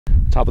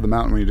top of the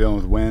mountain when you're dealing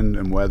with wind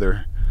and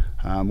weather.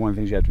 One of the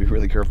things you have to be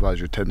really careful about is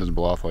your tent doesn't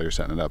blow off while you're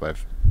setting it up.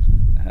 I've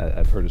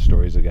heard of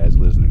stories of guys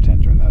losing their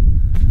tent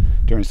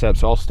during setup.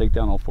 So I'll stake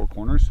down all 4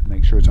 corners,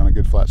 make sure it's on a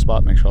good flat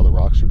spot, make sure all the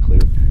rocks are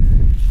clear.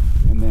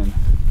 And then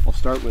I'll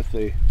start with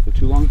the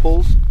 2 long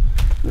poles.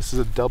 This is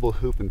a double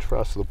hoop and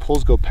truss, so the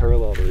poles go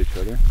parallel to each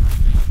other.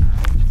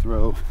 I'll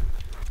throw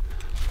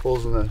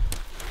poles in the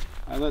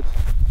eyelets.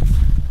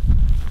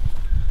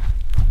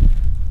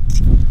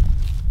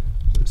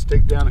 So it's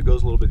stake down, it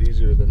goes a little bit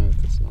easier than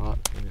if it's not.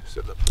 When you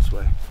set it up this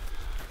way.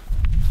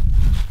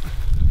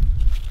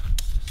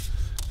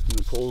 And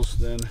the poles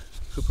then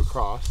hoop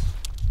across.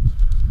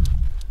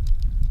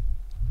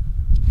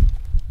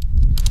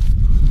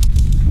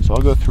 So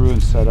I'll go through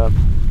and set up,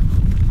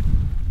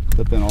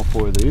 clip in all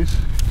 4 of these.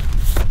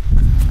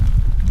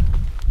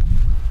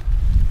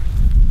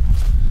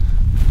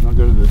 And I'll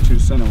go to the 2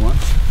 center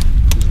ones,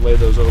 just lay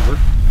those over.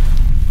 Like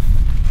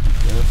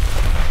this.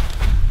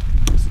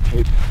 It's the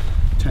tape,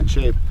 tent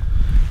shape.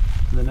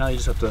 And then now you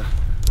just have to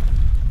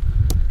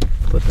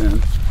clip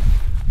in.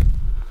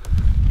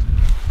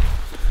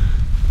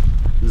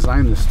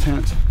 Design this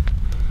tent,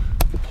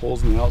 the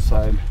poles on the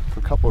outside, for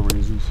a couple of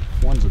reasons.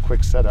 One's a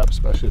quick setup,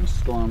 especially in a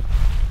storm.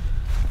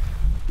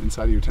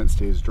 Inside of your tent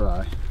stays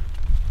dry.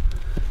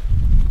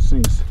 This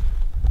thing's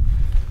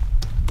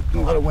a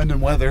lot of wind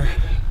and weather.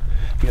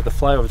 You get the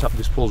fly over top of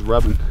these poles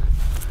rubbing,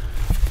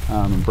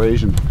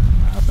 abrasion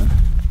happen,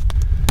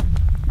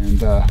 and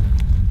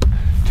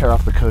tear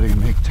off the coating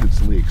and make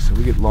tents leak. So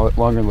we get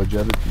longer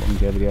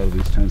longevity out of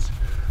these tents.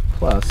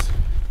 Plus,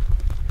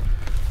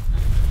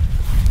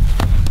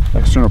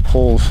 external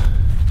poles,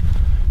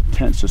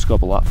 tents just go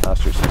up a lot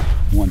faster. It's a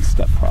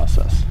one-step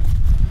process.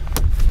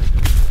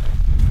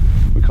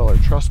 We call our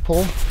truss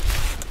pole.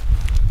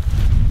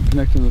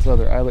 Connecting this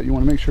other eyelet, you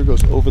want to make sure it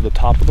goes over the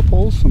top of the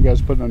poles. Some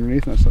guys put it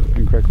underneath, and that's the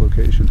incorrect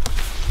location.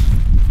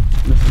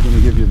 And this is going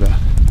to give you the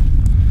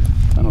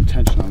final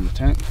tension on the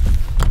tent.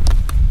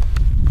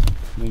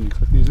 And then you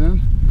click these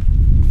in.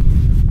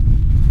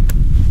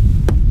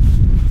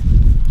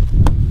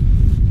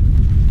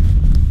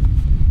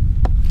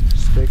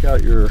 Stake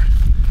out your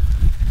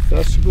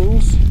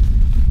vegetables,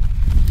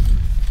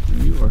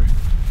 and you are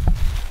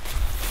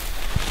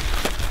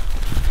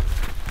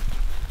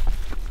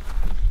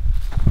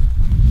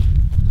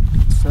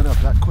set up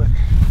that quick.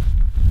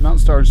 Mountain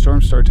Star and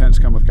Storm Star tents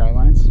come with guy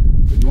lines,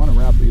 but you want to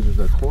wrap either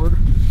the cord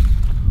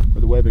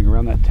or the webbing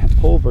around that tent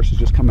pole versus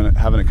just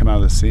having it come out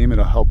of the seam. It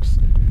helps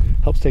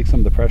take some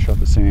of the pressure off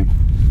the seam.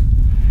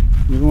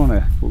 You want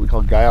to what we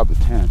call guy out the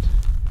tent.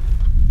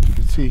 You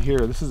can see here,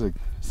 this is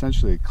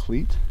essentially a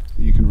cleat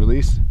that you can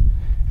release,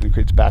 and it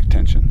creates back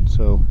tension.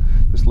 So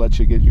this lets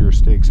you get your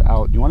stakes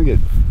out. You want to get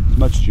as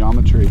much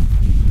geometry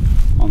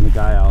on the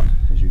guy out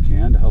as you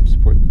can to help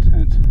support the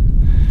tent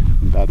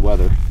in bad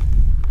weather.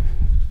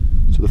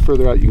 So the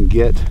further out you can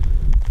get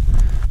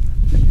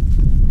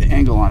the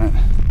angle on it,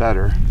 the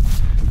better.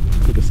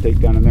 Put the stake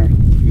down in there.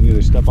 You can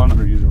either step on it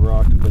or use a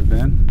rock to put it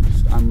in.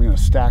 I'm going to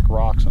stack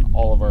rocks on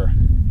all of our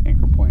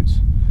anchor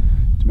points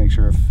to make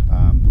sure if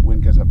the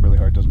wind gets up really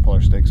hard, it doesn't pull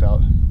our stakes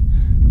out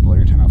and blow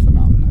your tent off the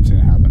mountain. I've seen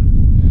it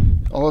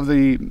happen. All of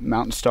the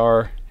Mountain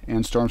Star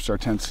and Storm Star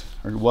tents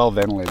are well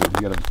ventilated.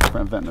 You got a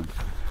front vent and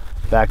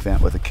a back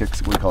vent with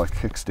what we call a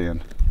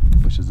kickstand,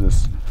 which is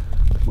this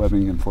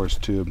webbing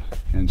enforced tube.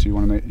 And so you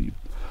want to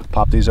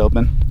pop these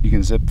open. You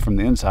can zip from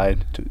the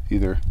inside to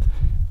either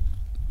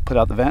put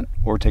out the vent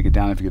or take it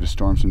down if you get a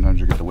storm. Sometimes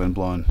you get the wind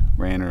blowing,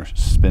 rain, or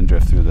spin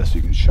drift through this.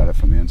 You can shut it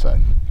from the inside.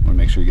 You want to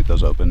make sure you get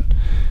those open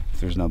if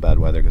there's no bad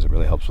weather, because it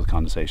really helps with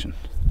condensation.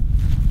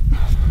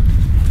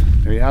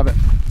 There you have it.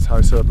 That's how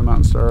I set up the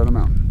Mountain Star on a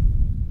mountain.